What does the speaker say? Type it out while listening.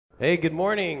Hey, good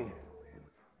morning.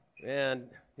 And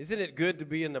isn't it good to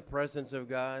be in the presence of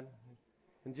God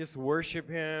and just worship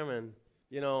Him? And,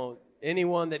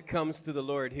 anyone that comes to the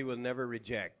Lord, He will never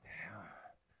reject.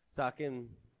 Sa akin,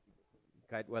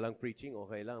 kahit walang preaching,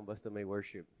 okay lang, basta may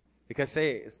worship. Because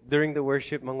during the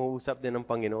worship, manguusap din ng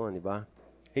Panginoon, di ba?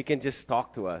 He can just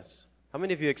talk to us. How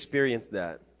many of you experienced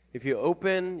that? If you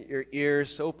open your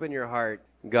ears, open your heart,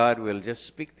 God will just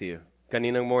speak to you.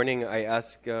 Kaninang morning, I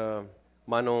asked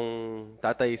Manong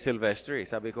Tatay Silvestre,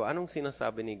 sabi ko, anong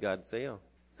sinasabi ni God sa iyo?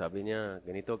 Sabi niya,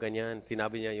 ganito, ganyan.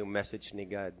 Sinabi niya yung message ni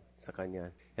God sa kanya.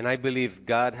 And I believe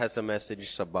God has a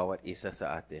message sa bawat isa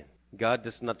sa atin. God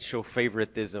does not show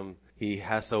favoritism. He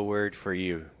has a word for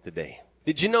you today.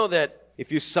 Did you know that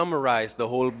if you summarize the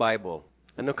whole Bible,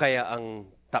 ano kaya ang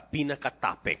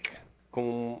pinaka-topic?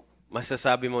 Kung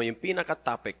masasabi mo yung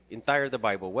pinaka-topic, entire the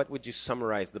Bible, what would you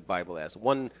summarize the Bible as?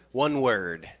 One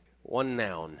word, one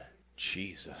noun.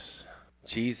 Jesus.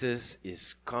 Jesus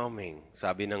is coming,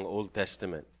 sabi ng Old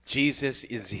Testament. Jesus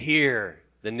is here,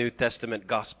 the New Testament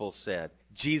Gospel said.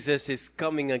 Jesus is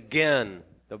coming again.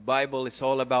 The Bible is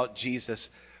all about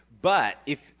Jesus. But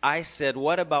if I said,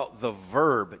 what about the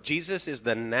verb? Jesus is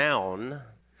the noun.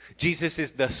 Jesus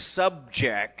is the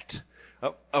subject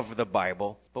of the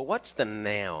Bible. But what's the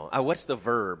noun? What's the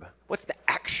verb? What's the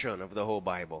action of the whole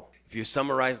Bible? If you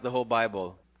summarize the whole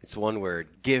Bible, it's one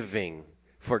word, giving.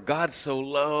 For God so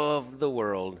loved the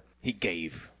world, He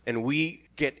gave. And we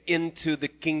get into the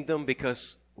kingdom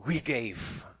because we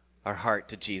gave our heart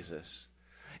to Jesus.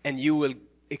 And you will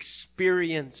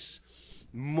experience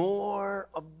more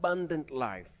abundant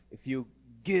life if you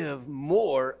give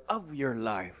more of your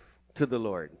life to the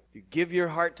Lord. You give your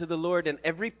heart to the Lord, and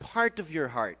every part of your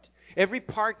heart, every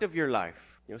part of your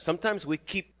life. Sometimes we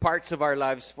keep parts of our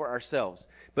lives for ourselves.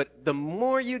 But the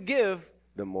more you give,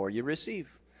 the more you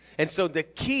receive. And so the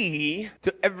key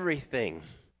to everything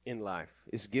in life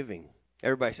is giving.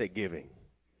 Everybody say giving.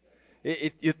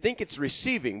 You think it's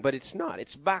receiving, but it's not.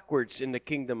 It's backwards in the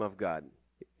kingdom of God.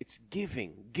 It's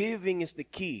giving. Giving is the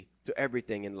key to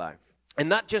everything in life. And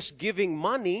not just giving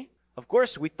money. Of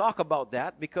course, we talk about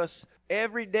that because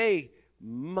every day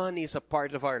money is a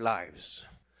part of our lives.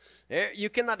 You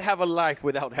cannot have a life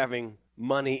without having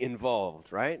money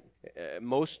involved, right?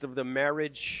 Most of the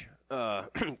marriage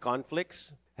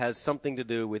conflicts has something to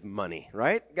do with money,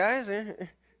 right, guys?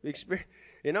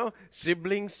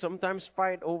 Siblings sometimes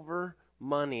fight over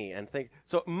money and things.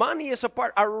 So money is a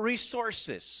part. Our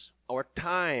resources, our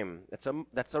time,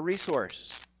 that's a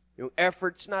resource. Yung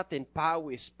efforts natin,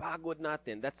 pawis, pagod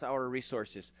natin, that's our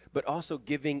resources. But also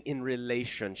giving in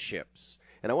relationships.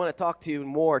 And I want to talk to you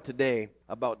more today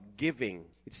about giving.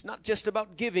 It's not just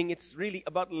about giving, it's really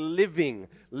about living.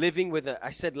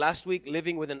 I said last week,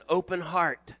 living with an open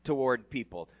heart toward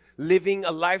people. Living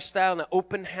a lifestyle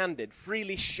open-handed,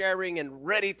 freely sharing and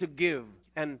ready to give.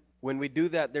 And when we do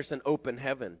that, there's an open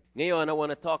heaven. Ngayon, I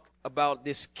want to talk about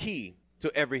this key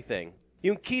to everything.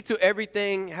 Yung key to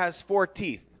everything has 4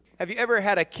 teeth. Have you ever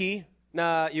had a key?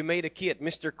 You made a key at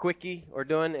Mr. Quickie or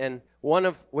doon, and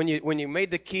when you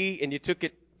made the key and you took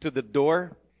it to the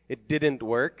door, it didn't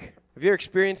work. Have you ever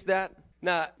experienced that?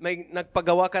 Na may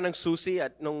nagpagawa ka ng susi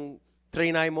at nung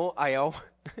trinay mo, ayaw?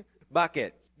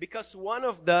 Bakit? Because one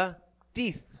of the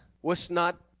teeth was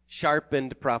not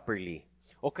sharpened properly.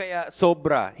 O kaya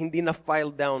sobra, hindi na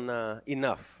filed down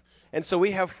enough. And so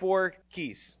we have 4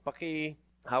 keys.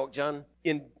 Hawak dyan.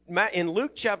 In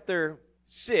Luke chapter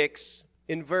 6,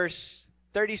 in verse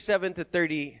 37 to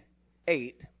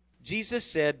 38, Jesus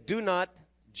said, do not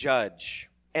judge,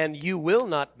 and you will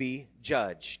not be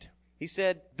judged. He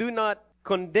said, do not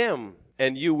condemn,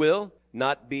 and you will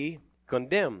not be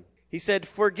condemned. He said,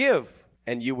 forgive,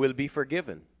 and you will be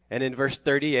forgiven. And in verse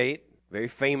 38, very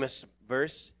famous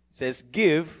verse, says,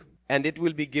 give, and it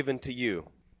will be given to you.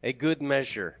 A good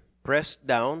measure, pressed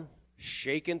down,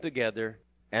 shaken together,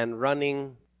 and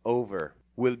running over,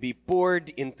 will be poured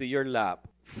into your lap.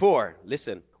 For,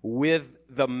 listen, with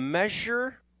the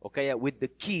measure, okay, with the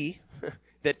key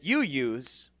that you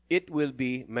use, it will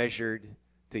be measured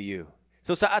to you.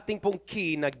 So sa ating pong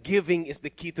key na giving is the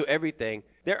key to everything,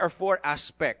 there are 4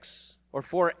 aspects or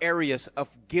 4 areas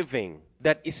of giving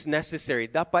that is necessary.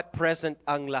 Dapat present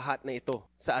ang lahat na ito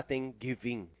sa ating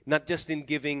giving. Not just in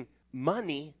giving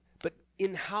money, but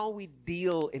in how we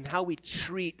deal, in how we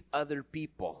treat other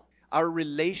people. Our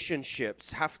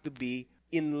relationships have to be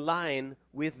in line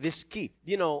with this key.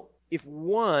 If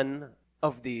one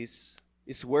of these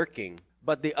is working,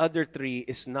 but the other 3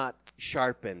 is not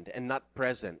sharpened and not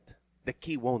present, the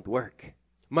key won't work.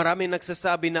 Maraming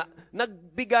nagsasabi na,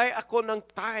 nagbigay ako ng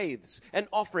tithes and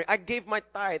offering. I gave my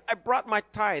tithe. I brought my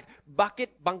tithe.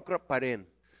 Bakit bankrupt pa rin?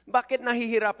 Bakit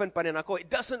nahihirapan pa rin ako? It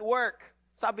doesn't work.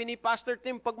 Sabi ni Pastor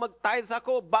Tim, pag mag-tithes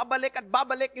ako, babalik at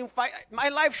babalik yung my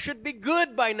life should be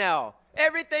good by now.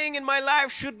 Everything in my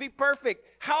life should be perfect.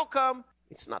 How come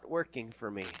it's not working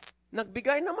for me?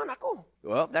 Nagbigay naman ako.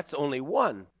 Well, that's only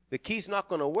one. The key's not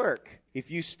going to work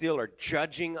if you still are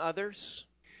judging others,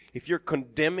 if you're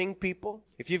condemning people,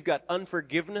 if you've got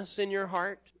unforgiveness in your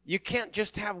heart. You can't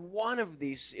just have one of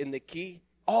these in the key.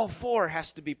 All four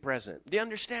has to be present. Do you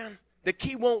understand? The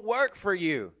key won't work for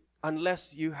you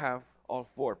unless you have all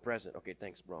four present. Okay,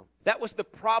 thanks, bro. That was the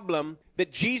problem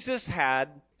that Jesus had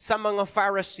sa mga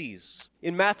Pharisees.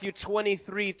 In Matthew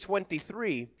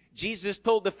 23:23, Jesus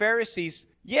told the Pharisees,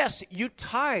 yes, you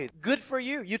tithe. Good for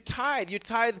you. You tithe. You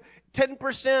tithe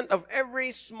 10% of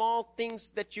every small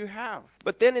things that you have.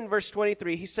 But then in verse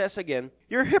 23, he says again,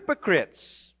 you're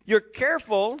hypocrites. You're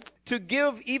careful to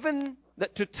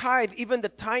to tithe even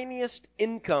the tiniest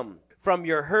income from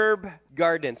your herb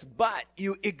gardens, but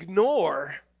you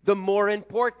ignore the more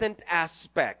important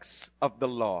aspects of the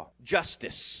law: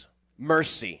 justice,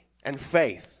 mercy, and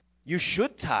faith. You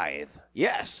should tithe,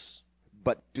 yes,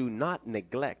 but do not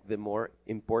neglect the more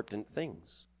important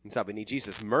things. Sabi ni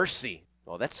Jesus, mercy.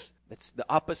 Oh, that's the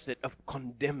opposite of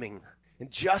condemning.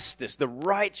 And justice, the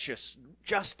righteous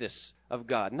justice of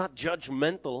God, not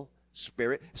judgmental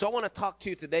spirit. So I want to talk to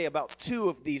you today about two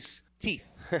of these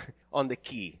teeth on the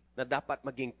key na dapat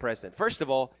maging present. First of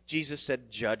all, Jesus said,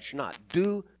 judge not.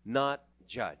 Do not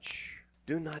judge.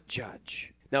 Do not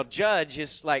judge. Now, judge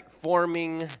is like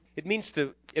forming,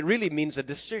 it really means a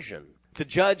decision. To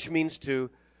judge means to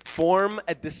form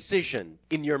a decision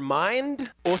in your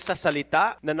mind o sa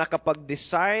salita na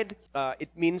nakapag-decide. It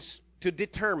means to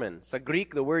determine. Sa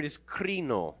Greek, the word is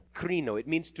krino. Krino. It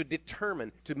means to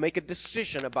determine, to make a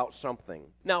decision about something.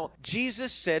 Now,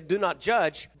 Jesus said, do not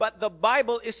judge, but the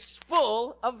Bible is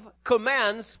full of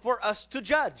commands for us to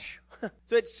judge.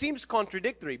 So it seems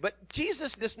contradictory. But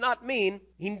Jesus does not mean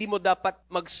hindi mo dapat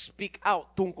mag-speak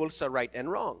out tungkol sa right and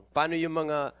wrong. Paano yung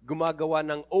mga gumagawa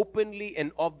ng openly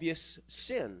and obvious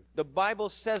sin? The Bible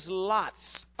says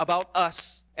lots about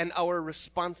us and our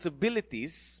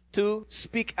responsibilities to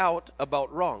speak out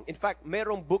about wrong. In fact,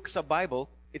 merong book sa Bible,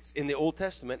 it's in the Old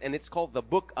Testament, and it's called the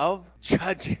Book of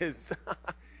Judges.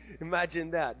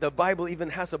 Imagine that. The Bible even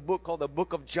has a book called the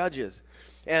Book of Judges.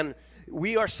 And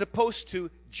we are supposed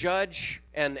to judge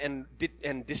and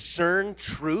discern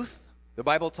truth. The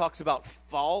Bible talks about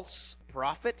false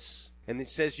prophets. And it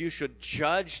says you should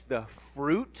judge the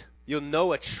fruit. You'll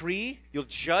know a tree. You'll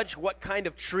judge what kind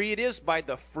of tree it is by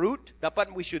the fruit.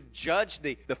 Dapat we should judge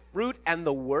the fruit and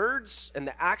the words and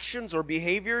the actions or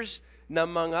behaviors ng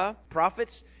mga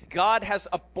prophets. God has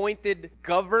appointed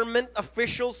government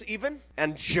officials even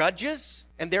and judges,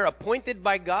 and they're appointed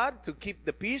by God to keep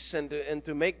the peace and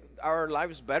to make our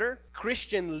lives better.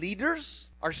 Christian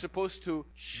leaders are supposed to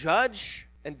judge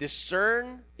and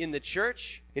discern in the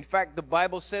church. In fact, the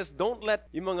Bible says, don't let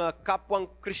yung mga kapwang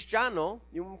Kristiyano,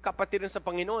 yung kapatiran sa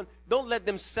Panginoon, don't let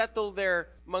them settle their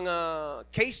mga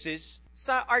cases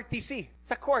sa RTC,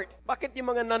 sa court. Bakit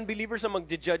yung mga non-believers ang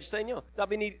mag-judge sa inyo?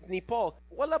 Sabi ni Paul,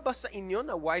 wala ba sa inyo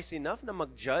na wise enough na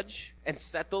mag-judge and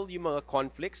settle yung mga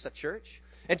conflicts sa church?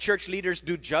 And church leaders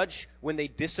do judge when they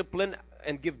discipline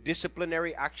and give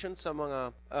disciplinary actions sa mga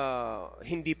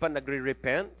hindi pa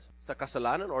nagre-repent sa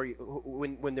kasalanan, or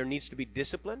when there needs to be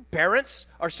discipline. Parents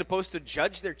are supposed to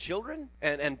judge their children.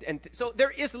 And so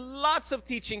there is lots of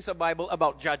teachings of Bible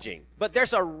about judging. But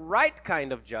there's a right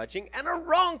kind of judging and a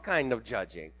wrong kind of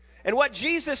judging. And what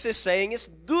Jesus is saying is,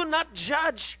 do not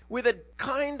judge with a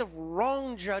kind of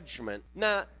wrong judgment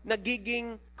na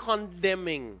nagiging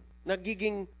condemning,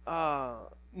 nagiging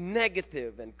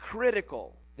negative and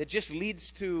critical, that just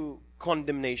leads to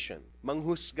condemnation.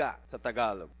 Manghusga sa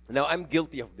Tagalog. Now, I'm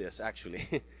guilty of this, actually.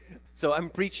 So I'm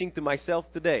preaching to myself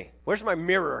today. Where's my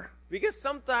mirror? Because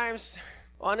sometimes,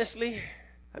 honestly,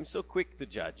 I'm so quick to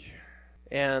judge.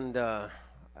 And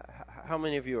how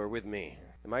many of you are with me?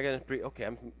 Am I going to preach? Okay,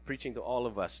 I'm preaching to all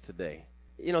of us today.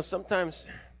 You know, sometimes,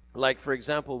 like, for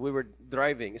example, we were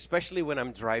driving, especially when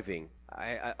I'm driving,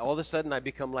 I all of a sudden I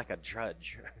become like a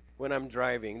judge. When I'm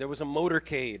driving, there was a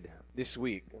motorcade this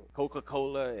week,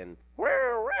 Coca-Cola and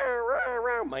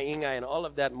maingay and all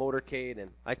of that motorcade,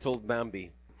 and I told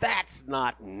Bambi, that's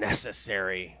not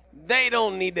necessary. They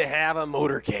don't need to have a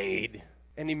motorcade.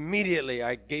 And immediately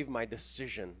I gave my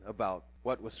decision about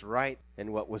what was right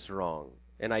and what was wrong.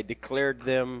 And I declared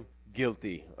them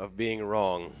guilty of being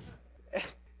wrong.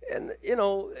 And, you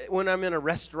know, when I'm in a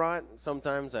restaurant,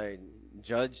 sometimes I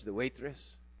judge the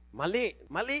waitress. Mali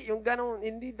yung ganon,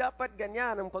 hindi dapat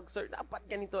ganyan ang pag-serve, dapat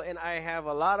ganito. And I have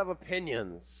a lot of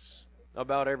opinions.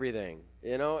 about everything,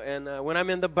 and when I'm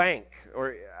in the bank,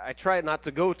 or I try not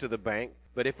to go to the bank,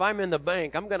 but if I'm in the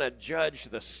bank, I'm going to judge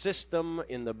the system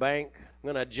in the bank.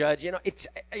 I'm going to judge,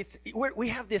 we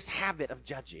have this habit of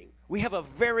judging. We have a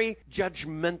very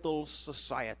judgmental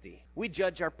society. We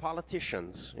judge our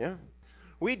politicians, yeah?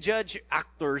 We judge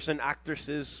actors and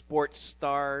actresses, sports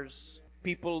stars,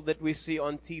 people that we see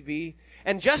on TV.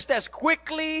 And just as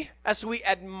quickly as we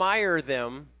admire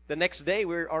them, the next day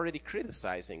we're already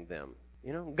criticizing them.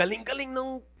 Galing-galing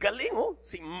nung galing, oh.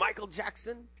 Si Michael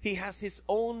Jackson, he has his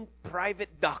own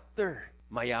private doctor.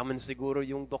 Mayaman siguro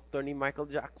yung doctor ni Michael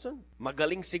Jackson.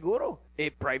 Magaling siguro.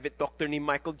 Private doctor ni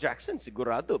Michael Jackson,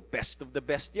 sigurado, best of the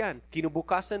best yan.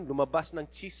 Kinubukasan, lumabas ng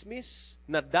chismis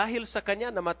na dahil sa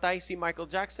kanya namatay si Michael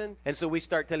Jackson. And so we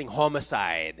start telling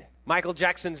homicide. Michael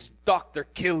Jackson's doctor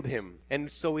killed him. And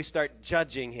so we start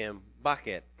judging him.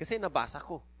 Bakit? Kasi nabasa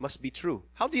ko. Must be true.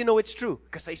 How do you know it's true?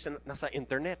 Kasi nasa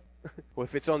internet. Well,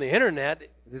 if it's on the internet,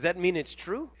 does that mean it's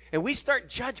true? And we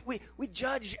start we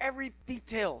judge every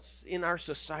details in our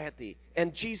society.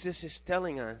 And Jesus is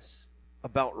telling us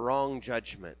about wrong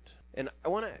judgment. And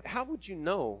how would you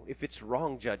know if it's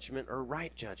wrong judgment or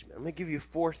right judgment? I'm going to give you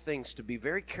 4 things to be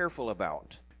very careful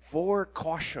about. 4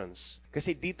 cautions.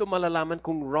 Kasi dito malalaman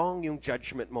kung wrong yung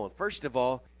judgment mo. First of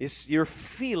all, is you're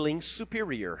feeling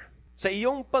superior. Sa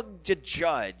iyong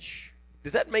pag-judge,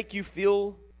 does that make you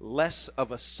feel less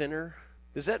of a sinner?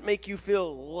 Does that make you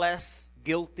feel less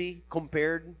guilty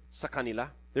compared sa kanila?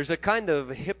 There's a kind of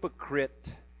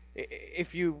hypocrite.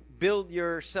 If you build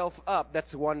yourself up,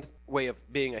 that's one way of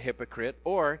being a hypocrite.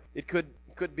 Or it could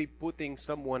be putting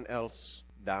someone else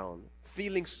down,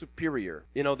 feeling superior.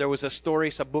 There was a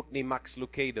story sa book ni Max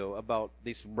Lucado about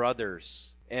these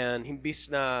brothers. And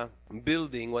himbis na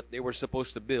building what they were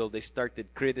supposed to build, they started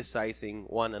criticizing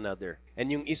one another. And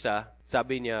yung isa,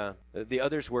 sabi niya, the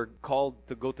others were called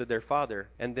to go to their father.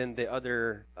 And then the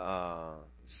other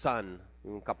son,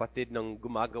 yung kapatid ng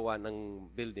gumagawa ng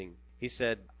building, he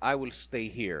said, I will stay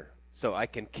here so I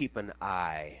can keep an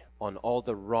eye on all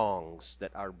the wrongs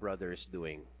that our brother is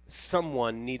doing.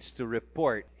 Someone needs to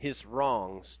report his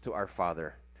wrongs to our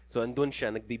father. So andun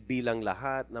siya, nagbibilang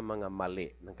lahat ng mga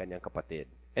mali ng kanyang kapatid.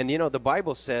 And the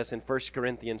Bible says in 1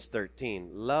 Corinthians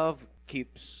 13, love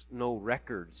keeps no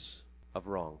records of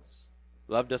wrongs.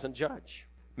 Love doesn't judge.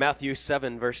 Matthew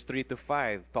 7 verse 3 to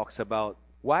 5 talks about,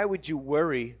 why would you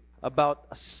worry about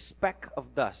a speck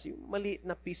of dust, yung maliit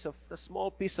na a small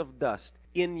piece of dust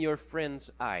in your friend's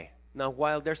eye, now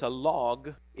while there's a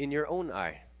log in your own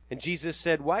eye? And Jesus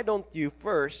said, why don't you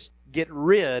first get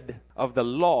rid of the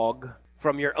log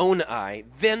from your own eye,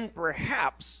 then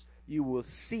perhaps you will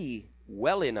see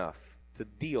well enough to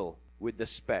deal with the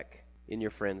speck in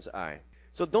your friend's eye.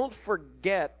 So don't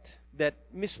forget that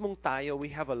mismong tayo, we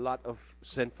have a lot of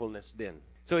sinfulness din.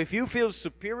 So if you feel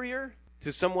superior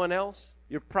to someone else,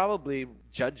 you're probably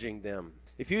judging them.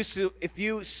 If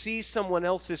you see someone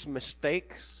else's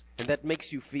mistakes and that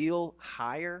makes you feel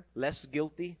higher, less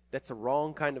guilty, that's a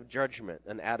wrong kind of judgment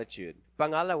and attitude.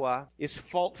 Pangalawa is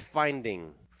fault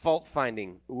finding. Fault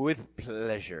finding with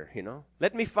pleasure,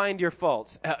 Let me find your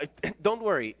faults. Don't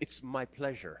worry, it's my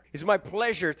pleasure. It's my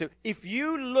pleasure to... If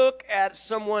you look at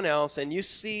someone else and you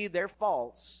see their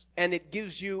faults and it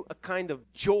gives you a kind of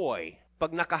joy,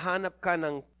 pag nakahanap ka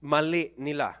ng mali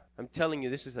nila, I'm telling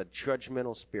you, this is a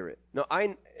judgmental spirit. No,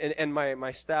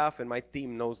 my staff and my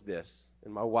team knows this,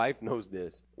 and my wife knows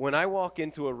this. When I walk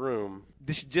into a room,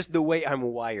 this is just the way I'm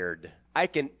wired. I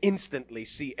can instantly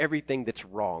see everything that's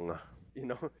wrong.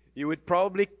 You would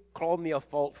probably call me a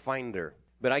fault finder,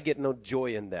 but I get no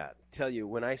joy in that. I tell you,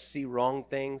 when I see wrong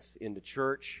things in the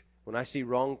church, when I see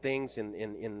wrong things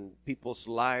in people's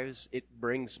lives, it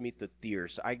brings me to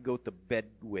tears. I go to bed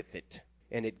with it,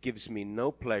 and it gives me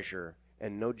no pleasure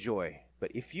and no joy.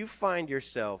 But if you find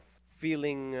yourself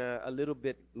feeling a little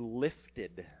bit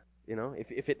lifted,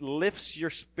 if it lifts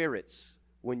your spirits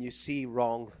when you see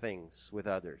wrong things with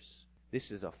others,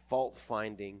 this is a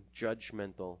fault-finding,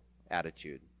 judgmental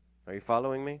attitude. Are you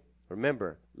following me?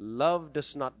 Remember, love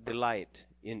does not delight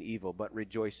in evil, but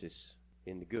rejoices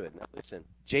in the good. Now listen,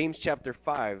 James chapter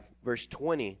 5, verse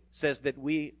 20 says that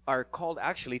we are called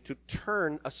actually to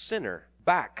turn a sinner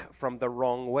back from the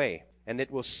wrong way, and it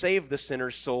will save the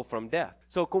sinner's soul from death.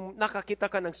 So kung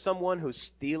nakakita ka ng someone who's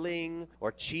stealing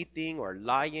or cheating or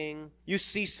lying, you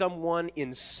see someone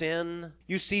in sin,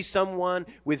 you see someone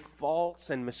with faults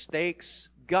and mistakes,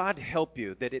 God help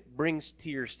you that it brings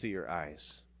tears to your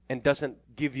eyes and doesn't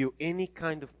give you any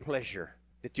kind of pleasure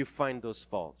that you find those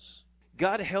faults.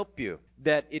 God help you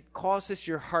that it causes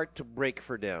your heart to break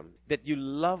for them, that you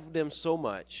love them so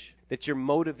much that your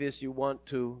motive is you want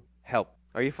to help.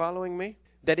 Are you following me?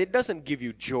 that it doesn't give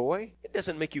you joy. It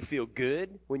doesn't make you feel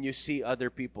good when you see other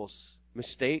people's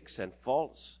mistakes and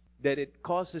faults. That it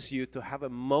causes you to have a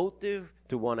motive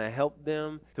to want to help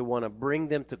them, to want to bring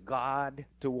them to God,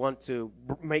 to want to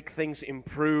make things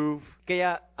improve.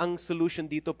 Kaya ang solution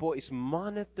dito po is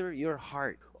monitor your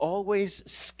heart. Always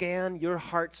scan your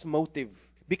heart's motive.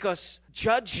 Because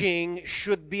judging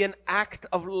should be an act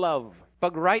of love.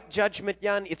 Pag right judgment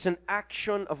yan, it's an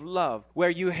action of love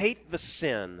where you hate the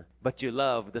sin, but you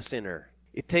love the sinner.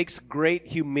 It takes great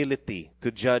humility to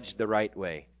judge the right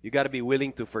way. You got to be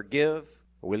willing to forgive,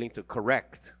 willing to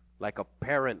correct, like a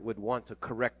parent would want to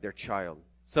correct their child.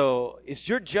 So, is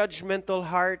your judgmental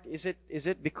heart, is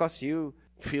it because you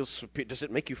feel does it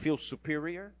make you feel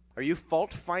superior? Are you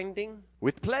fault-finding?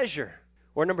 With pleasure.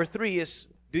 Or number 3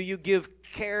 is, do you give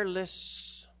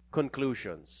careless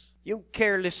conclusions? Yung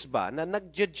careless ba, na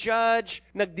nagja-judge,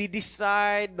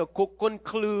 nagdi-decide,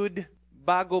 nagko-conclude,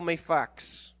 bago may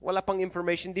facts. Wala pang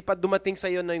information, di pa dumating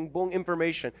sa'yo na yung buong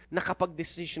information,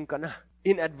 nakapag-decision ka na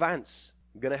in advance.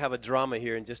 I'm going to have a drama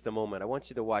here in just a moment. I want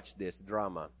you to watch this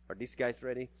drama. Are these guys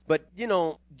ready? But,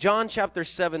 John chapter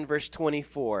 7, verse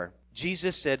 24,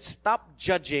 Jesus said, stop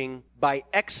judging by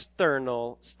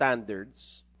external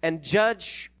standards and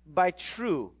judge by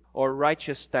true or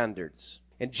righteous standards.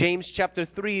 And James chapter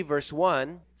 3, verse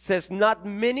 1 says, not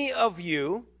many of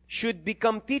you should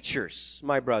become teachers,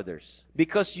 my brothers,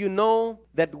 because you know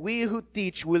that we who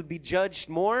teach will be judged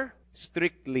more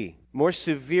strictly, more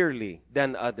severely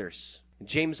than others.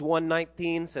 James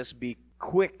 1:19 says, be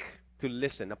quick to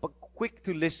listen. Pag quick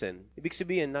to listen, ibig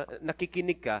sabihin,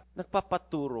 nakikinig ka,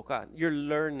 nagpapaturo ka, you're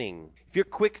learning. If you're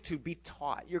quick to be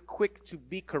taught, you're quick to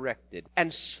be corrected,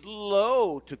 and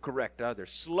slow to correct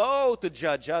others, slow to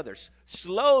judge others,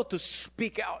 slow to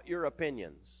speak out your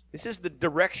opinions. This is the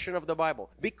direction of the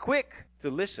Bible. Be quick to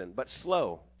listen, but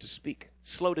slow to speak,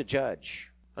 slow to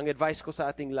judge. Ang advice ko sa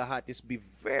ating lahat is be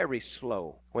very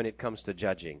slow when it comes to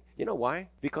judging. You know why?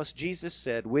 Because Jesus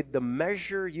said, with the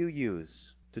measure you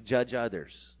use to judge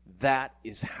others, that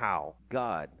is how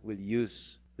God will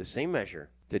use the same measure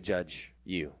to judge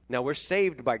you. Now, we're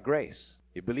saved by grace.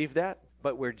 You believe that?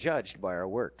 But we're judged by our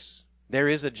works. There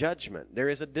is a judgment. There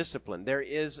is a discipline. There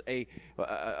is a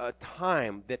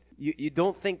time that you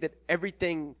don't think that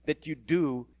everything that you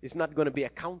do is not going to be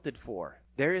accounted for.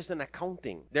 There is an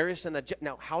accounting. There is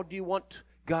now, how do you want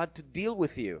God to deal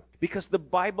with you? Because the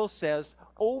Bible says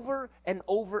over and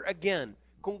over again,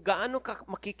 kung gaano ka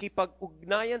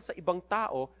makikipag-ugnayan sa ibang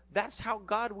tao, that's how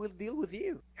God will deal with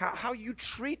you. How you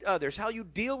treat others, how you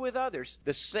deal with others.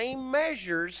 The same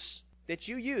measures that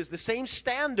you use, the same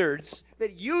standards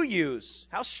that you use,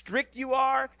 how strict you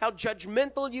are, how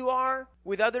judgmental you are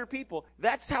with other people,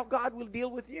 that's how God will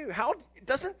deal with you.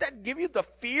 Doesn't that give you the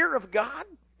fear of God?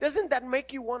 Doesn't that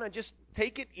make you want to just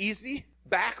take it easy,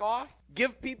 back off,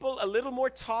 give people a little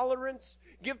more tolerance,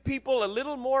 give people a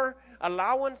little more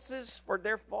allowances for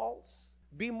their faults,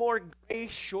 be more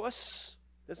gracious?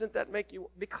 Doesn't that make you,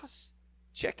 because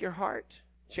check your heart,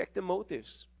 check the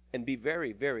motives, and be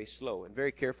very, very slow and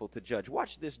very careful to judge.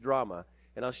 Watch this drama,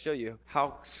 and I'll show you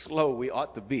how slow we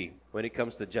ought to be when it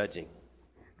comes to judging.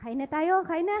 Kain na tayo,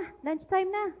 kain na. Lunchtime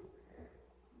na.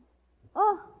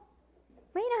 Oh,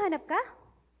 may hinahanap ka?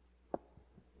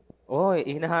 Oh,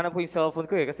 hinahanap ko yung cellphone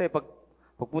ko kasi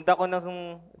pagpunta ko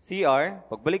ng CR,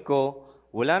 pagbalik ko,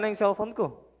 wala na yung cellphone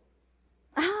ko.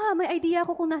 May idea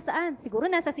ako kung nasaan. Siguro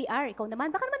nasa CR. Ikaw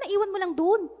naman, baka naman naiwan mo lang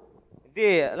dun.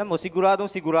 Hindi, alam mo, sigurado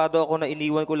ako na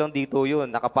iniwan ko lang dito yun.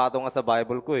 Nakapatong nga sa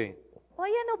Bible ko eh. O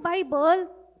yan o,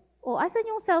 Bible. O, asan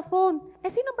yung cellphone?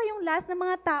 Sino ba yung last na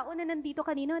mga tao na nandito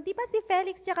kanino? Di ba si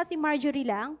Felix tsaka si Marjorie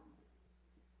lang?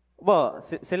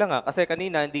 Sila nga, kasi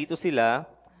kanina nandito sila,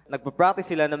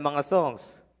 nagpa-practice sila ng mga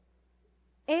songs.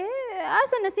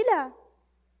 Asan na sila?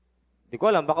 Di ko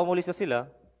alam, baka umulis na sila.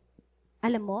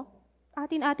 Alam mo,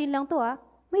 atin-atin lang to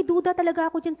May duda talaga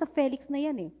ako dyan sa Felix na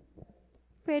yan eh.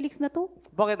 Felix na to?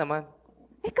 Bakit naman?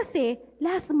 Kasi,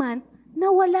 last month,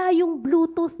 nawala yung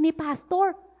Bluetooth ni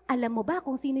Pastor. Alam mo ba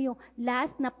kung sino yung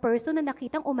last na person na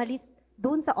nakitang umalis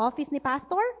doon sa office ni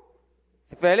Pastor?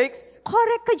 Si Felix?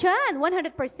 Correct ka dyan.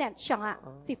 100% siya nga,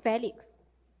 si Felix.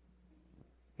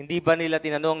 Hindi ba nila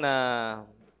tinanong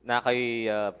na kay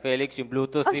Felix yung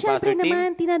Bluetooth ni Pastor Tim? Siyempre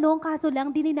naman, tinanong, kaso lang,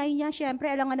 dininay niya.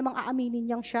 Siyempre, alam nga namang aaminin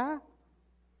niyang siya.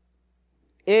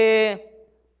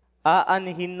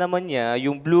 Aanhin naman niya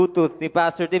yung Bluetooth ni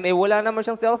Pastor Tim. Wala naman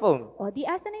siyang cellphone. O, di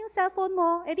asa na yung cellphone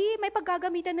mo? Di may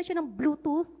paggagamitan na siya ng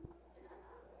Bluetooth.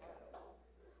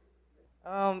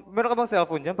 Meron ka bang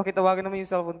cellphone dyan? Pakitawagan naman yung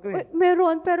cellphone ko eh.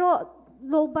 Meron, pero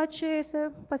low batch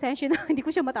sir. Pasensya na, hindi ko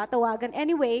siya matatawagan.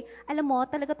 Anyway, alam mo,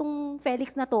 talaga tong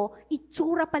Felix na to,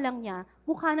 itsura pa lang niya,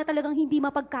 mukha na talagang hindi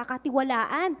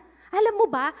mapagkakatiwalaan. Alam mo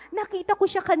ba, nakita ko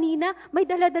siya kanina, may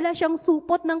dala-dala siyang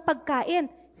supot ng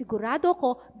pagkain. Sigurado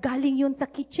ko, galing yun sa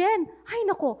kitchen. Ay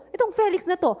nako, itong Felix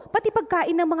na to, pati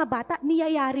pagkain ng mga bata,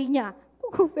 niyayari niya.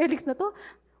 Kung Felix na to,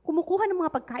 kumukuha ng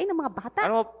mga pagkain ng mga bata.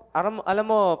 Alam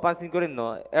mo, pansin ko rin,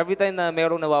 no? Every time na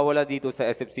merong nawawala dito sa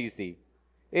SFCC,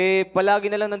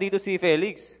 palagi na lang nandito si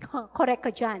Felix. Correct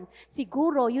ka dyan.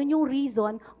 Siguro, yun yung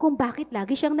reason kung bakit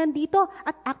lagi siyang nandito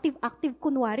at active-active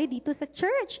kunwari dito sa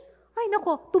church. Ay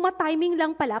nako, tumatiming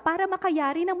lang pala para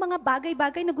makayari ng mga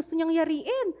bagay-bagay na gusto niyang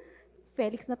yariin.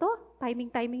 Felix na to,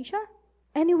 timing-timing siya.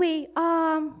 Anyway,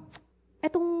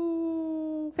 etong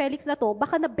Felix na to,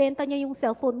 baka nabenta niya yung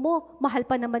cellphone mo. Mahal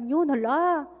pa naman yun,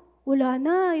 hala. Wala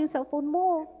na yung cellphone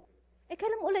mo.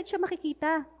 Kailan ulit siya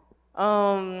makikita?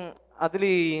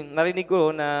 Actually, narinig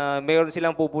ko na mayroon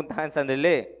silang pupuntahan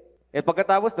sandali.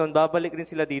 Pagkatapos doon, babalik rin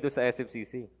sila dito sa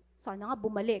SFCC. Sana nga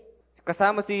bumalik.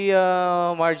 Kasama si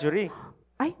Marjorie.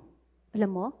 Ay, alam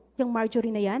mo, yung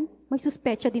Marjorie na yan, may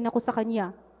suspecha din ako sa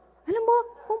kanya. Alam mo,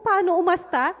 kung paano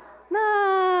umasta,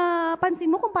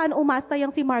 pansin mo kung paano umasta yung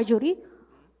si Marjorie?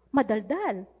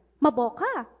 Madaldal,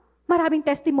 maboka, maraming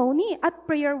testimony at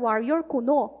prayer warrior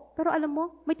kuno. Pero alam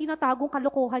mo, may tinatagong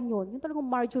kalokohan yun. Yung talagang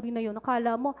Marjorie na yun,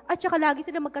 nakala mo. At saka lagi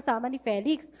sila magkasama ni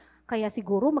Felix. Kaya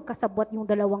siguro magkasabwat yung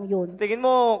dalawang yun. Tingin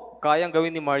mo, kayang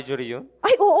gawin ni Marjorie yun?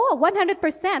 Ay, oo,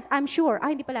 100%, I'm sure.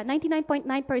 Ay, hindi pala,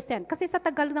 99.9%. Kasi sa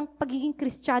tagal ng pagiging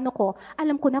Kristiyano ko,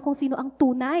 alam ko na kung sino ang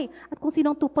tunay at kung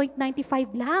sino ang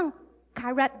 2.95 lang.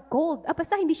 Carat gold.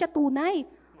 Basta hindi siya tunay.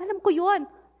 Alam ko yun.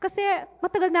 Kasi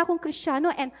matagal na akong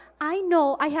Kristiyano and I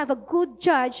know I have a good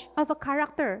judge of a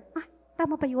character.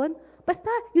 Tama ba yun?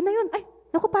 Basta, yun na yun. Ay,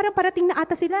 naku, parang parating na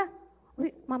ata sila. Uy,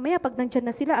 mamaya, pag nandyan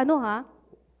na sila,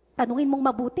 tanungin mong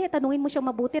mabuti, tanungin mo siyang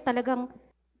mabuti, talagang,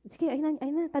 sige, ayun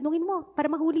na, tanungin mo, para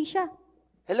mahuli siya.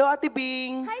 Hello, Ate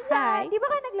Bing. Hi, John. Di ba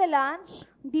kayo nagla-lunch?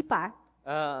 Hindi pa.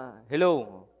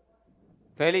 Hello.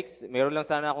 Felix, meron lang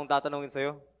sana akong tatanungin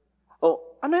sa'yo. Oh,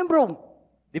 ano yan, bro?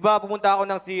 Di ba pumunta ako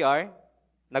ng CR?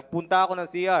 Nagpunta ako ng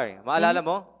CR. Maalala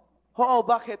mo? Oo,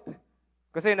 bakit?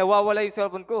 Kasi nawawala yung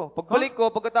cellphone ko. Pagbalik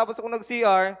ko, pagkatapos ako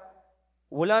nag-CR,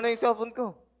 wala na yung cellphone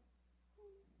ko.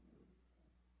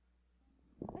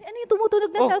 Ay, ano yung tumutunog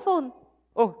na cellphone?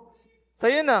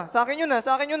 Sa'yo na. Sa akin yun na.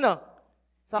 Sa akin yun na.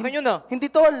 Sa akin yun na.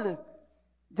 Hindi, tol.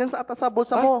 Diyan sa atas sa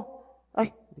bulsa mo.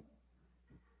 Ay.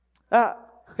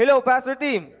 Hello, Pastor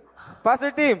Tim.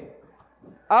 Pastor Tim.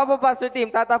 Ako po, Pastor Tim,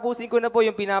 tatapusin ko na po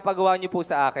yung pinapagawa niyo po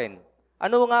sa akin.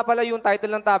 Ano nga pala yung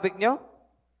title ng topic niyo?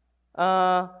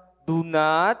 Do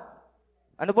not,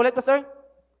 ano po ulit, Pastor?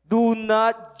 Do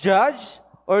not judge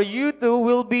or you too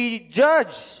will be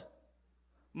judged.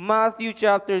 Matthew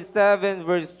chapter 7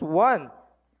 verse 1.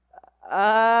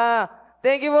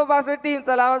 Thank you po, Pastor Tim.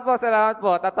 Salamat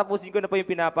po. Tatapusin ko na po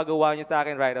yung pinapagawa niyo sa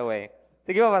akin right away.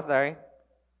 Sige po, Pastor.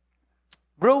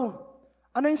 Bro,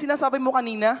 ano yung sinasabi mo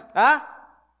kanina?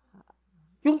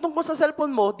 Yung tungkol sa cellphone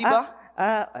mo, di ba?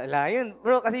 Wala yun.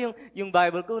 Bro, kasi yung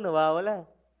Bible ko nawawala.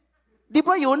 Di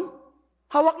ba yun?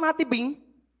 Hawak na Ate Bing?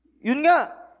 Yun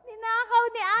nga. Ninakaw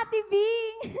ni Ate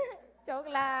Bing. Joke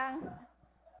lang.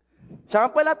 Siya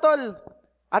nga pala, tol.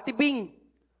 Ate Bing,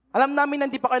 alam namin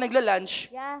na hindi pa kayo nagla-lunch.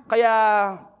 Yeah. Kaya,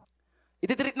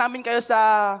 ititreat namin kayo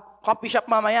sa coffee shop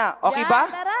mamaya. Okay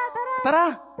ba?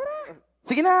 Tara.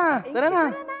 Sige na, tara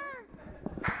na.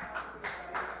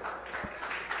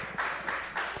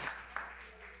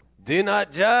 Do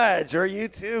not judge, or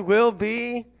you too will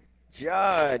be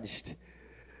judged.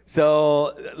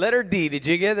 So, letter D, did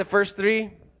you get the first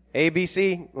three? A, B,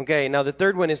 C? Okay, now the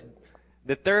third one is,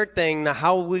 the third thing, now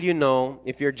how will you know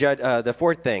if you're judged? The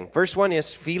fourth thing. First one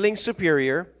is feeling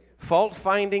superior,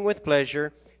 fault-finding with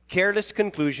pleasure, careless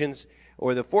conclusions,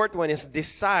 or the fourth one is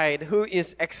decide who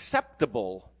is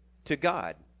acceptable to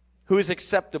God. Who is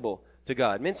acceptable to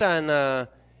God. Minsan,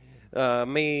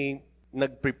 may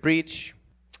nagpre-preach,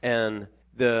 and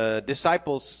the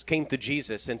disciples came to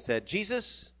Jesus and said,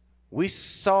 Jesus, we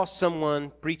saw someone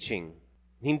preaching,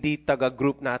 hindi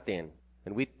taga-group natin.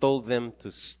 And we told them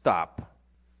to stop.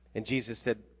 And Jesus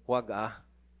said, wag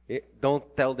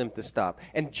don't tell them to stop.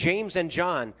 And James and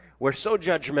John were so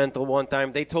judgmental one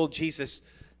time. They told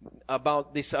Jesus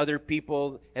about these other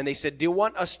people. And they said, do you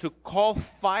want us to call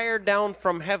fire down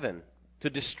from heaven to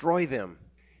destroy them?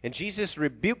 And Jesus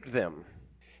rebuked them.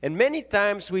 And many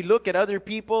times we look at other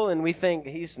people and we think,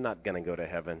 he's not going to go to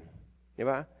heaven.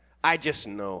 Diba? I just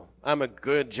know. I'm a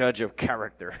good judge of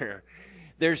character.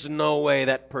 There's no way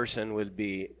that person will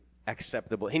be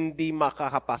acceptable. Hindi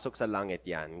makakapasok sa langit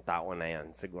yan, yung tao na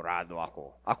yan. Sigurado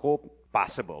ako. Ako,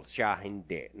 possible. Siya,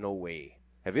 hindi. No way.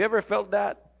 Have you ever felt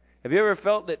that? Have you ever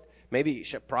felt that maybe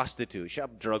siya prostitute, siya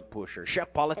drug pusher, siya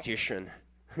politician,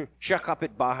 siya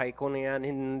kapitbahay ko na yan,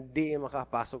 hindi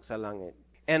makapasok sa langit.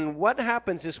 And what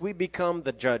happens is we become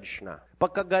the judge na.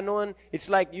 Pagka ganon, it's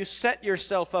like you set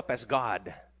yourself up as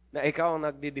God. Na ikaw ang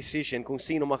nagdi-decision kung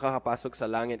sino makakapasok sa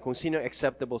langit, kung sino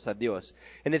acceptable sa Diyos.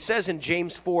 And it says in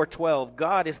James 4:12,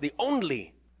 God is the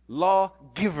only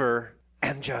lawgiver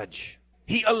and judge.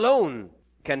 He alone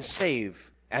can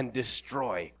save and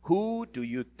destroy. Who do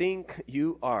you think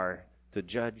you are to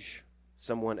judge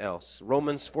someone else?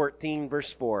 Romans 14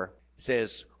 verse 4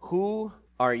 says, who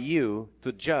are you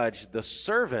to judge the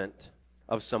servant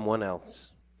of someone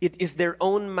else? It is their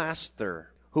own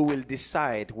master who will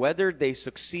decide whether they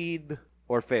succeed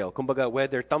or fail. Kumbaga,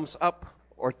 whether thumbs up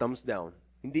or thumbs down.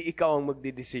 Hindi ikaw ang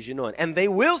magdidesisyon nun. And they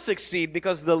will succeed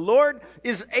because the Lord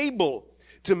is able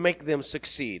to make them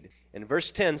succeed. And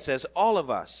verse 10 says, all of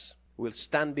us will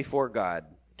stand before God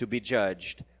to be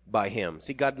judged by Him.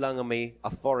 Si God lang ang may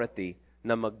authority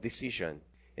na mag-decision.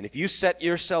 And if you set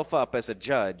yourself up as a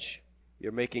judge,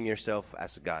 you're making yourself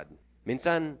as God.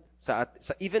 Minsan,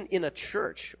 even in a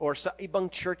church or sa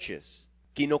ibang churches,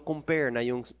 kino-compare na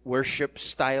yung worship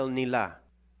style nila.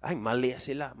 Ay, mali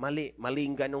sila. Mali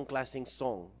yung ganong klaseng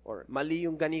song. Or mali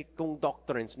yung ganitong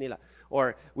doctrines nila.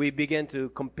 Or we begin to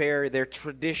compare their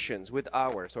traditions with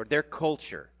ours or their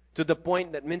culture. To the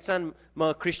point that minsan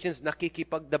mga Christians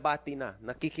nakikipagdebate na,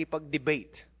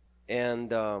 nakikipag-debate.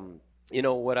 And,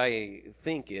 what I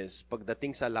think is,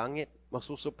 pagdating sa langit,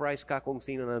 masusurprise ka kung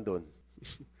sino nandun.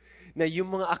 Na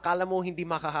yung mga akala mo hindi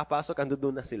makakapasok,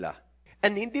 andun na sila.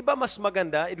 And hindi ba mas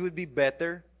maganda, it would be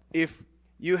better if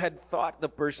you had thought the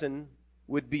person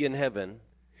would be in heaven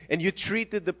and you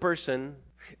treated the person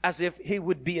as if he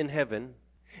would be in heaven.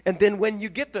 And then when you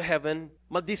get to heaven,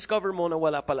 ma-discover mo na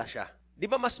wala pala siya. Di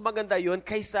ba mas maganda yun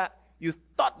kaysa you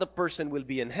thought the person will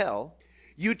be in hell,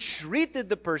 you treated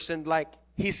the person like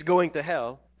he's going to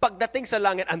hell, pagdating sa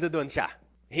langit, ando doon siya.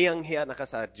 Hiyang-hiya na ka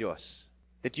sa Diyos.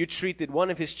 That you treated one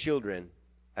of His children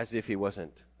as if he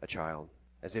wasn't a child,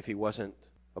 as if he wasn't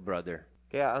a brother.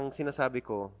 Kaya ang sinasabi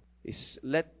ko is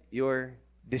let your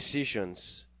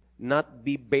decisions not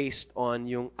be based on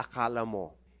yung akala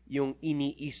mo, yung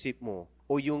iniisip mo,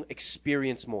 o yung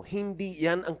experience mo. Hindi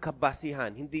yan ang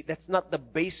kabasihan. Hindi, that's not the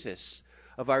basis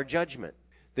of our judgment.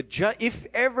 If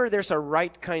ever there's a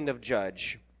right kind of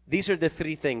judge, these are the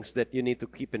three things that you need to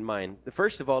keep in mind. The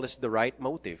first of all is the right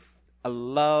motive. A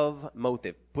love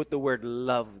motive. Put the word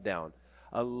love down.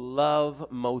 A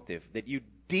love motive. That you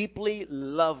deeply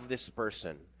love this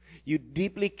person. You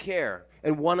deeply care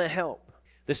and want to help.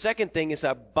 The second thing is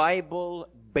a Bible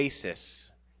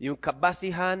basis. Yung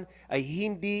kabasihan ay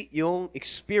hindi yung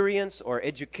experience or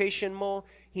education mo,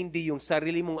 hindi yung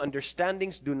sarili mong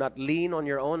understandings. Do not lean on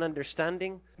your own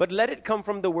understanding, but let it come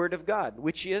from the Word of God,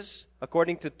 which is,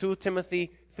 according to 2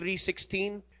 Timothy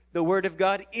 3:16, the Word of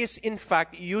God is in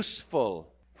fact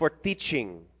useful for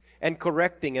teaching and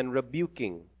correcting and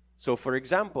rebuking. So for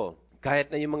example, kahit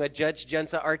na yung mga judge dyan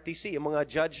sa RTC, yung mga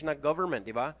judge na government,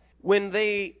 di ba? When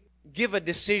they give a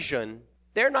decision,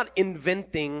 they're not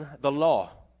inventing the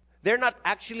law. They're not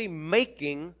actually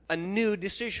making a new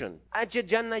decision. Andiyan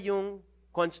dyan na yung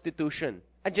constitution.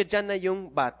 Andiyan dyan na yung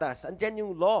batas. Andiyan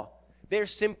yung law. They're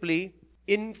simply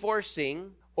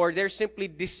enforcing or they're simply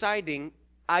deciding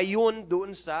ayon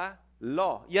doon sa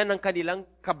law. Yan ang kanilang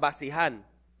kabasihan.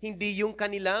 Hindi yung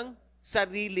kanilang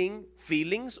sariling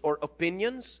feelings or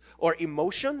opinions or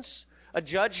emotions. A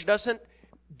judge doesn't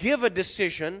give a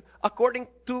decision according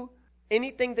to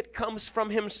anything that comes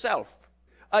from himself.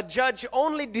 A judge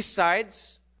only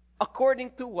decides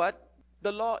according to what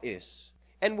the law is.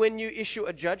 And when you issue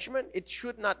a judgment, it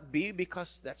should not be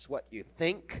because that's what you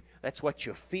think, that's what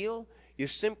you feel. You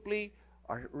simply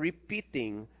are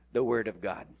repeating the Word of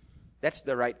God. That's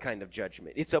the right kind of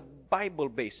judgment. It's a Bible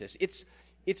basis.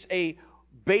 It's a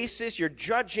basis. You're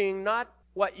judging not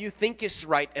what you think is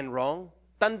right and wrong.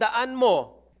 Tandaan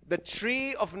mo, the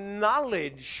tree of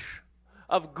knowledge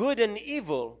of good and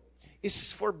evil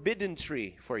is forbidden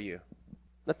tree for you.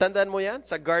 Natandaan mo yan?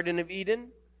 Sa Garden of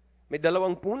Eden, may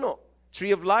dalawang puno.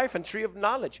 Tree of life and tree of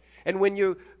knowledge. And when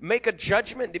you make a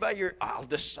judgment, di ba, I'll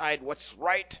decide what's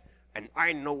right and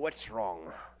I know what's wrong.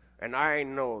 And I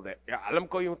know that, alam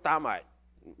ko yung tama,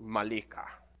 mali ka.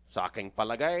 Sa aking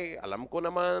palagay, alam ko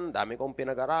naman, dami kong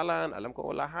pinag-aralan, alam ko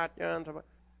lahat yan.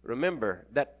 Remember,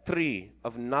 that tree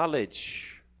of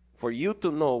knowledge, for you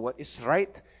to know what is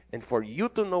right and for you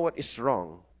to know what is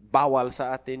wrong, bawal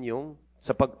sa atin yung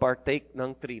sa pagpartake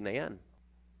ng tree na yan.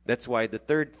 That's why the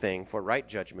third thing for right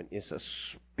judgment is a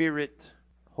Spirit,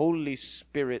 Holy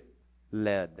Spirit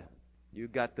led. You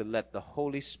got to let the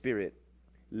Holy Spirit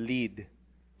lead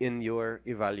in your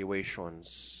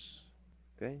evaluations.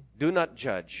 Okay? Do not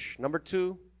judge. Number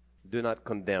 2, do not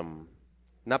condemn.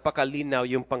 Napakalinaw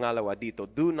yung pangalawa dito.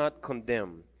 Do not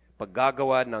condemn.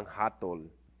 Paggagawa ng hatol.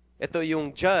 Ito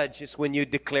yung judge is when you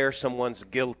declare someone's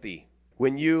guilty.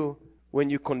 When you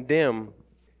condemn,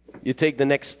 you take the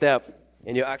next step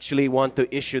and you actually want to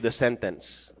issue the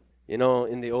sentence. You know,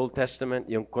 in the Old Testament,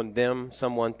 you condemn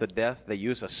someone to death, they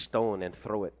use a stone and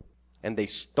throw it. And they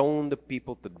stone the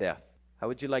people to death. How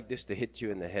would you like this to hit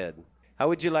you in the head? How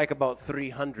would you like about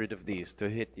 300 of these to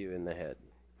hit you in the head?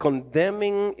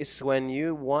 Condemning is when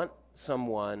you want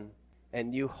someone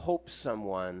and you hope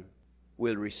someone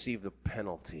will receive the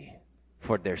penalty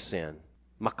for their sin.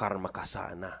 Makarma ka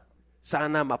sana.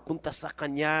 Sana mapunta sa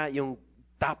kanya yung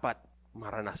dapat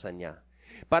maranasan niya.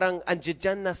 Parang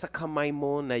andyan na sa kamay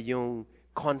mo na yung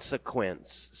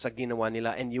consequence sa ginawa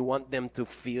nila and you want them to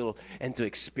feel and to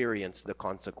experience the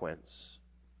consequence.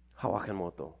 Hawakan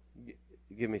mo to.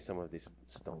 Give me some of these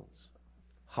stones.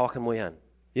 Hawakan mo yan.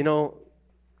 You know,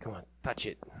 come on, touch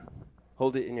it.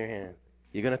 Hold it in your hand.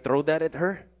 You gonna throw that at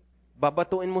her?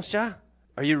 Babatuin mo siya?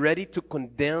 Are you ready to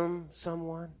condemn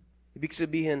someone? Ibig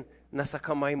sabihin, nasa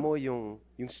kamay mo yung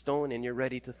stone and you're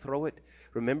ready to throw it.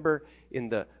 Remember in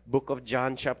the book of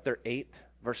John chapter 8,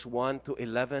 verse 1 to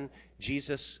 11,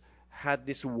 Jesus had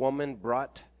this woman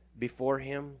brought before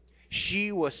him.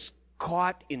 She was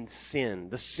caught in sin,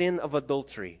 the sin of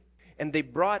adultery. And they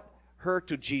brought her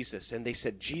to Jesus and they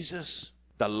said, Jesus,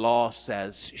 the law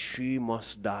says she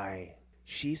must die.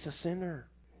 She's a sinner.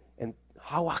 And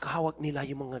hawak-hawak nila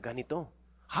yung mga ganito.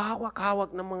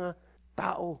 Hawak-hawak ng mga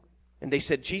tao. And they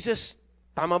said, Jesus,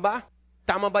 tama ba?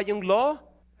 Tama ba yung law?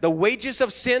 The wages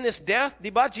of sin is death, di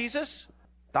ba, Jesus?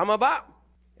 Tama ba?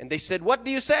 And they said, what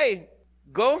do you say?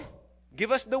 Go,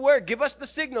 give us the word, give us the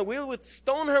signal. We will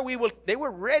stone her. They were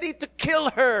ready to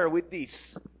kill her with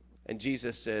these. And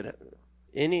Jesus said,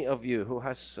 any of you who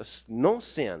has no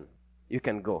sin, you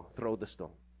can go, throw the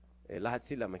stone. Lahat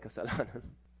sila may kasalanan.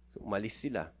 So umalis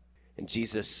sila. And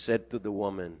Jesus said to the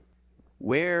woman,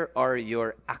 where are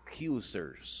your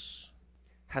accusers?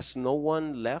 Has no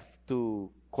one left to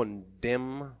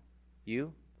condemn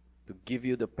you, to give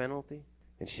you the penalty?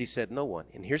 And she said, no one.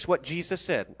 And here's what Jesus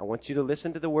said. I want you to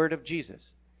listen to the word of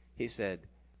Jesus. He said,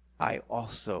 I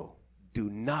also do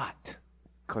not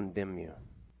condemn you.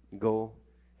 Go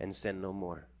and sin no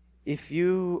more. If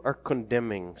you are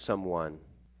condemning someone,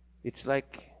 it's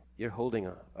like you're holding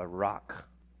a rock.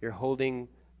 You're holding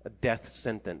a death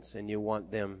sentence and you want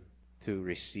them to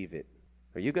receive it.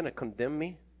 Are you going to condemn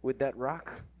me with that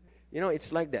rock? You know,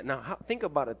 it's like that. Now, think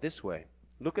about it this way.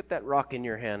 Look at that rock in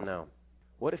your hand now.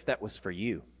 What if that was for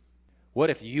you?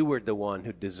 What if you were the one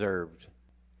who deserved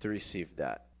to receive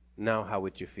that? Now, how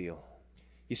would you feel?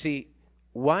 You see,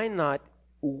 why not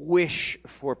wish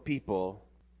for people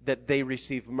that they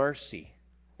receive mercy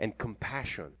and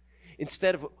compassion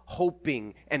instead of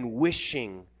hoping and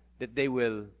wishing that they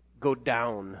will go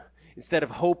down, instead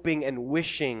of hoping and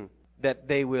wishing that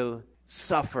they will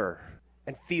suffer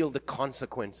and feel the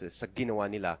consequences sa ginawa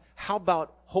nila? How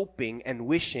about hoping and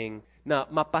wishing na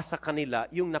mapasa kanila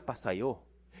yung napasayo,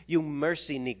 yung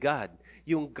mercy ni God,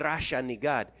 yung grasya ni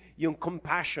God, yung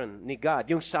compassion ni God,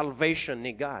 yung salvation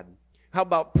ni God? How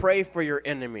about pray for your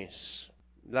enemies?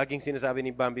 Laging sinasabi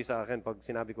ni Bambi sa akin pag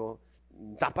sinabi ko,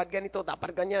 dapat ganito,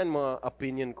 dapat ganyan, mga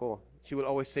opinion ko. She will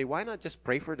always say, why not just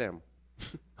pray for them?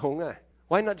 Oo nga.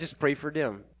 Why not just pray for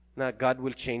them? Na God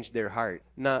will change their heart.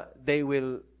 Na they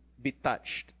will be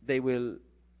touched. They will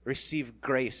receive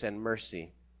grace and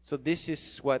mercy. So this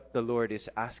is what the Lord is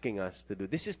asking us to do.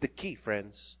 This is the key,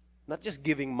 friends. Not just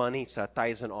giving money sa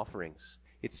tithes and offerings.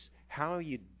 It's how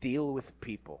you deal with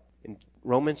people. In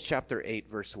Romans chapter 8,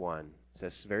 verse 1,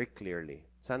 says very clearly,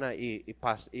 sana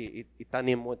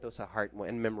itanim mo ito sa heart mo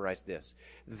and memorize this.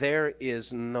 There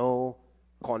is no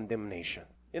condemnation.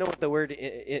 You know what the word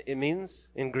it means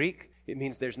in Greek? It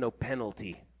means there's no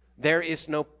penalty. There is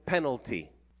no penalty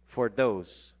for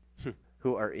those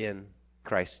who are in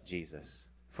Christ Jesus.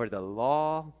 For the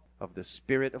law of the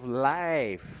Spirit of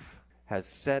life has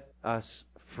set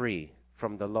us free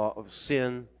from the law of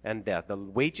sin and death. The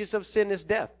wages of sin is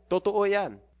death. Totoo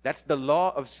yan. That's the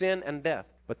law of sin and death.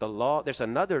 But the law, there's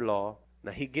another law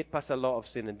na higit pa sa law of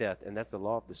sin and death, and that's the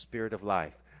law of the Spirit of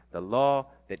life. The law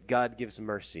that God gives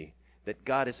mercy, that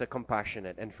God is a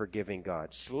compassionate and forgiving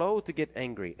God, slow to get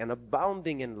angry and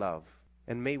abounding in love.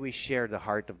 And may we share the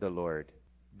heart of the Lord.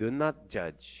 Do not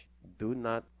judge. Do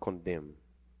not condemn.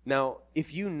 Now,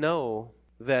 if you know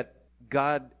that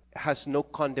God has no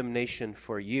condemnation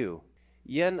for you.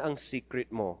 Yan ang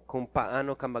secret mo kung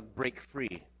paano ka mag-break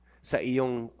free sa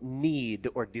iyong need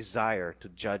or desire to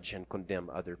judge and condemn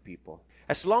other people.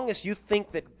 As long as you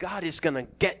think that God is going to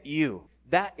get you,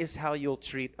 that is how you'll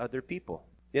treat other people.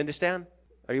 You understand?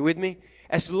 Are you with me?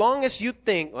 As long as you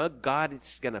think, well, God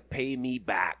is going to pay me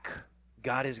back.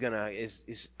 God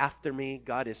is after me.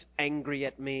 God is angry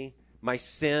at me. My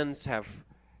sins have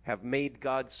made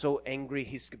God so angry.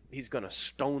 He's going to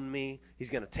stone me. He's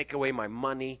going to take away my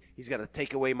money. He's going to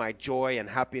take away my joy and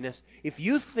happiness. If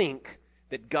you think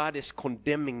that God is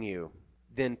condemning you,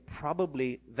 then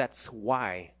probably that's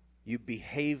why you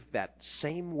behave that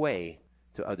same way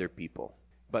to other people.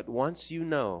 But once you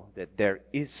know that there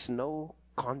is no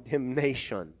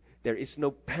condemnation, there is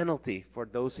no penalty for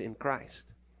those in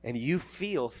Christ, and you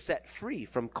feel set free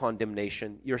from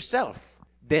condemnation yourself,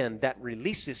 then that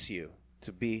releases you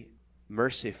to be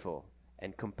merciful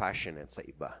and compassionate sa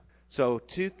iba. So,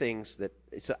 two things that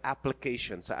it's an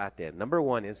application sa atin. Number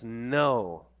one is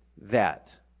know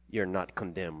that you're not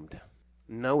condemned.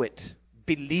 Know it.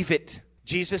 Believe it.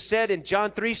 Jesus said in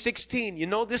John 3:16, you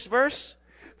know this verse?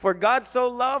 For God so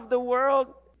loved the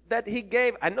world that He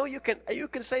gave. I know you can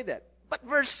say that. But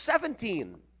verse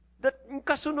 17, that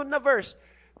kasunod na verse,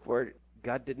 for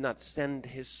God did not send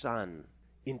His Son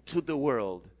into the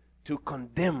world to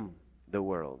condemn the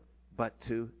world, but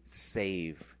to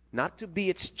save. Not to be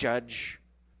its judge,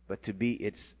 but to be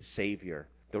its Savior.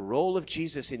 The role of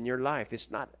Jesus in your life is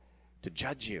not to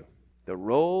judge you. The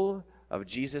role of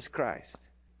Jesus Christ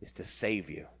is to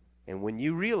save you. And when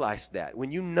you realize that,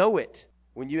 when you know it,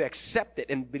 when you accept it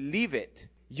and believe it,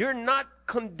 you're not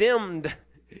condemned.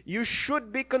 You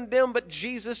should be condemned, but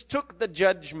Jesus took the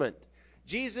judgment.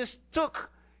 Jesus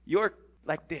took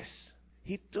like this.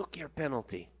 He took your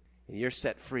penalty, and you're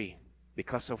set free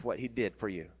because of what He did for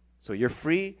you. So you're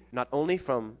free not only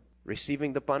from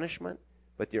receiving the punishment,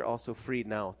 but you're also free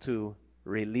now to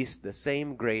release the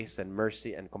same grace and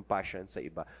mercy and compassion sa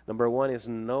iba. Number one is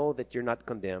know that you're not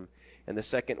condemned. And the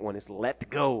second one is let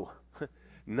go.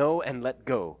 Know and let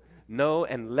go. Know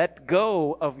and let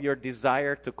go of your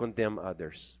desire to condemn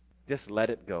others. Just let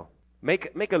it go.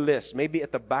 Make a list. Maybe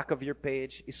at the back of your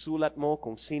page, isulat mo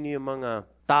kung sino yung mga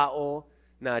tao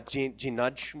na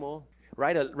ginudge mo.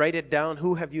 Write it down.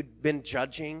 Who have you been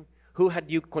judging? Who had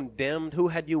you condemned? Who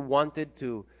had you wanted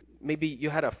to... Maybe you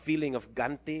had a feeling of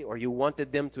ganti, or you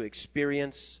wanted them to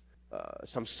experience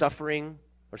some suffering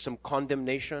or some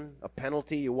condemnation, a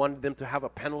penalty. You wanted them to have a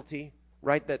penalty.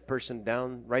 Write that person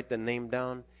down, write the name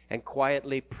down, and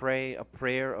quietly pray a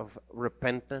prayer of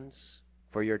repentance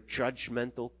for your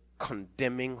judgmental,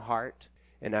 condemning heart,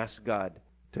 and ask God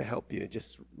to help you.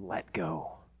 Just let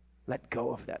go. Let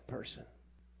go of that person.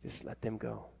 Just let them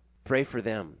go. Pray for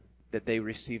them that they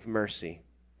receive mercy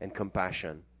and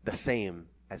compassion, the same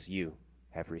as you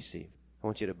have received. I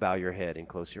want you to bow your head and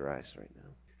close your eyes right now.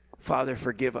 Father,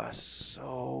 forgive us.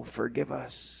 Oh, forgive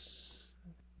us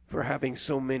for having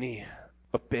so many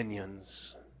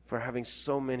opinions, for having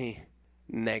so many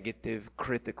negative,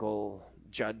 critical,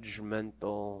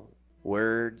 judgmental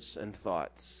words and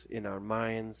thoughts in our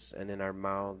minds and in our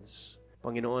mouths.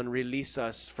 Panginoon, release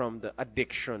us from the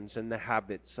addictions and the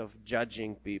habits of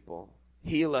judging people.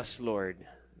 Heal us, Lord,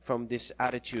 from this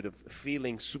attitude of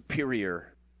feeling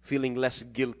superior, feeling less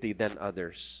guilty than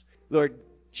others. Lord,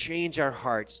 change our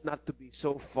hearts not to be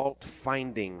so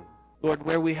fault-finding. Lord,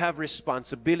 where we have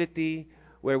responsibility,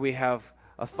 where we have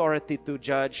authority to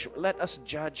judge, let us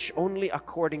judge only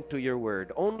according to your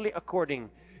word, only according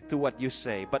to what you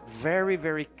say, but very,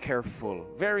 very careful,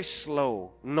 very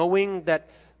slow, knowing that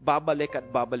babalik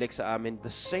at babalik sa amin the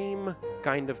same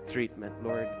kind of treatment,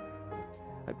 Lord.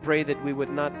 I pray that we would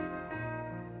not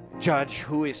judge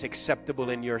who is acceptable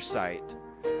in your sight,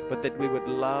 but that we would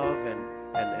love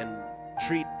and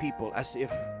treat people as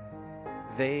if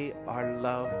they are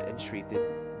loved and treated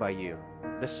by you.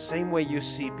 The same way you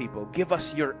see people. Give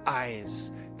us your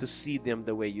eyes to see them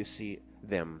the way you see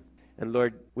them. And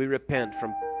Lord, we repent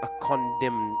from a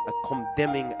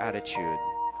condemning attitude.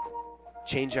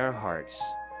 Change our hearts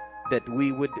that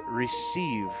we would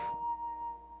receive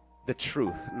the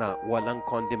truth na walang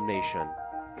condemnation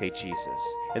kay Jesus.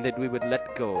 And that we would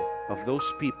let go of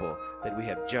those people that we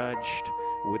have judged.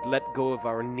 We would let go of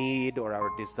our need or our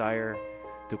desire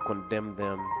to condemn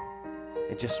them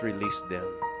and just release them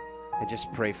and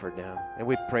just pray for them. And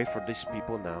we pray for these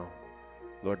people now.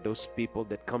 Lord, those people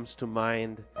that comes to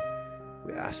mind,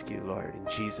 we ask you, Lord, in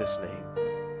Jesus' name,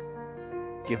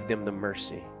 give them the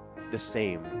mercy, the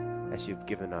same as you've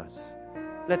given us.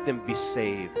 Let them be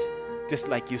saved, just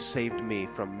like you saved me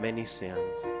from many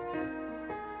sins.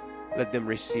 Let them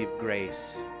receive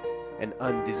grace and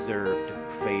undeserved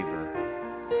favor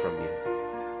from you.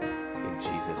 In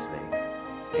Jesus' name,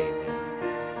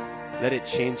 amen. Let it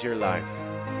change your life.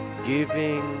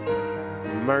 Giving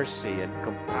mercy and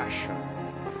compassion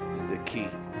is the key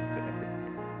to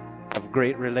everything. Have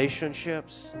great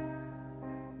relationships.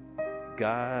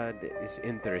 God is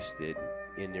interested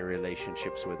in your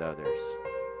relationships with others.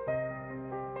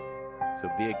 So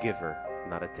be a giver,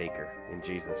 not a taker. In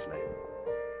Jesus' name.